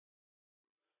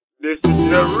This is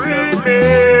the remix.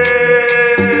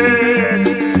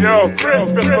 Yo,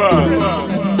 Christopher.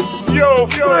 Yo,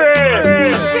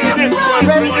 Fred. This one's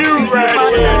for you right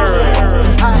here.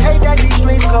 I hate that these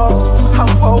streets cold. I'll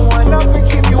pull one up and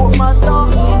keep you with my thumb.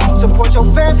 Support your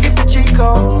fans, keep the cheat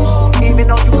code. Even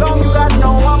though you gone, you gotta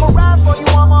know I'ma ride for you.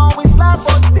 I'ma always slide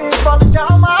for the tears falling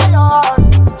down my yard.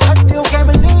 I still can't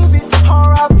believe it.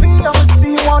 R.I.P. I'ma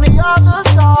see you on the other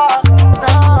side.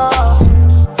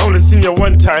 Nah. Only seen you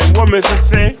one time, woman to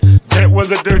say that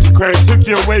was a dirty crime. Took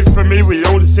you away from me with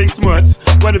only 6 months.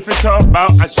 What if it talk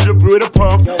about I should've brewed a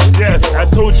pump? Yes, I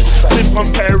told you, sit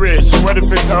on Parish. What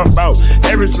if it talk about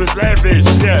Harris was lavish?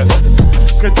 Yes,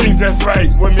 cause things that's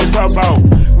right when we talk about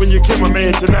when you kill my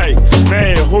man tonight.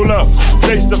 Man, hold up,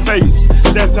 face to face.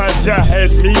 That's how Jah had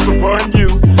me upon you.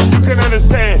 You can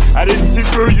understand, I didn't see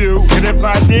through you. And if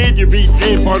I did, you'd be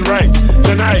deep on right.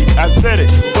 Tonight, I said it,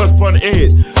 bust on the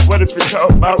edge. What if it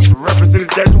talk about represented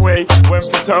that way? What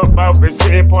if it talk about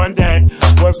say upon that?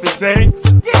 What if it say?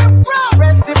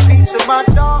 Rest in peace to my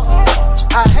dog.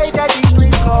 I hate that these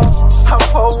streets cold. I'll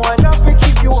pull one up and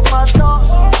keep you with my thumb.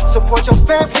 Support your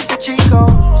fam, keep the cheat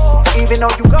code. Even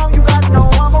though you gone, you gotta know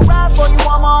I'ma ride for you.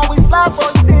 I'ma always slide for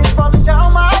you. Tears falling down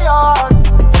my yard.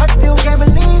 I still can't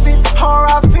believe it.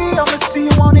 R.I.P. I'ma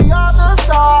see you on the other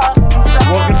side.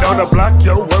 Walking down the block,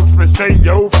 yo, work for say,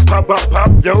 yo, pop,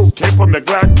 yo, came from the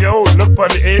Glock, yo, look on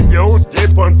the end, yo,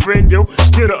 dip on friend, yo,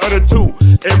 kill the other two,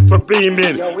 and for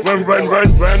beaming,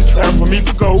 run, time for me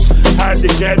to go, hide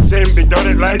the cats and be done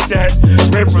it like that,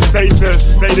 red for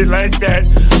status, stated like that,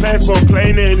 man for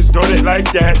complaining, done it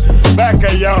like that, back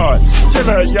a yard, chill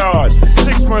a yard,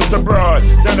 6 months abroad,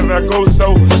 down if I go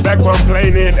so, back for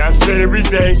complaining, I say every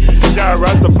day, Jah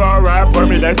Rastafari, for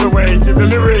me, that's the way to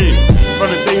delivery, for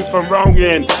the things from wrong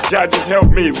end, Jah just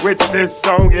help me with this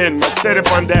song and set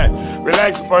upon that,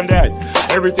 relax upon that,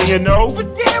 everything you know.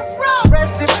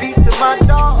 Rest in peace to my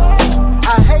dog.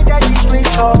 I hate that these streets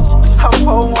cold. I'll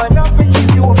pull one up and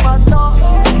keep you with my thumb.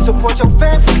 Support your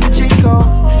fans, keep the cheat code.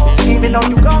 Even though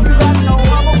you gone, you gotta know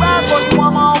I'ma ride for you.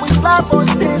 I'ma always slide for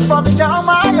you. Tears falling down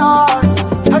my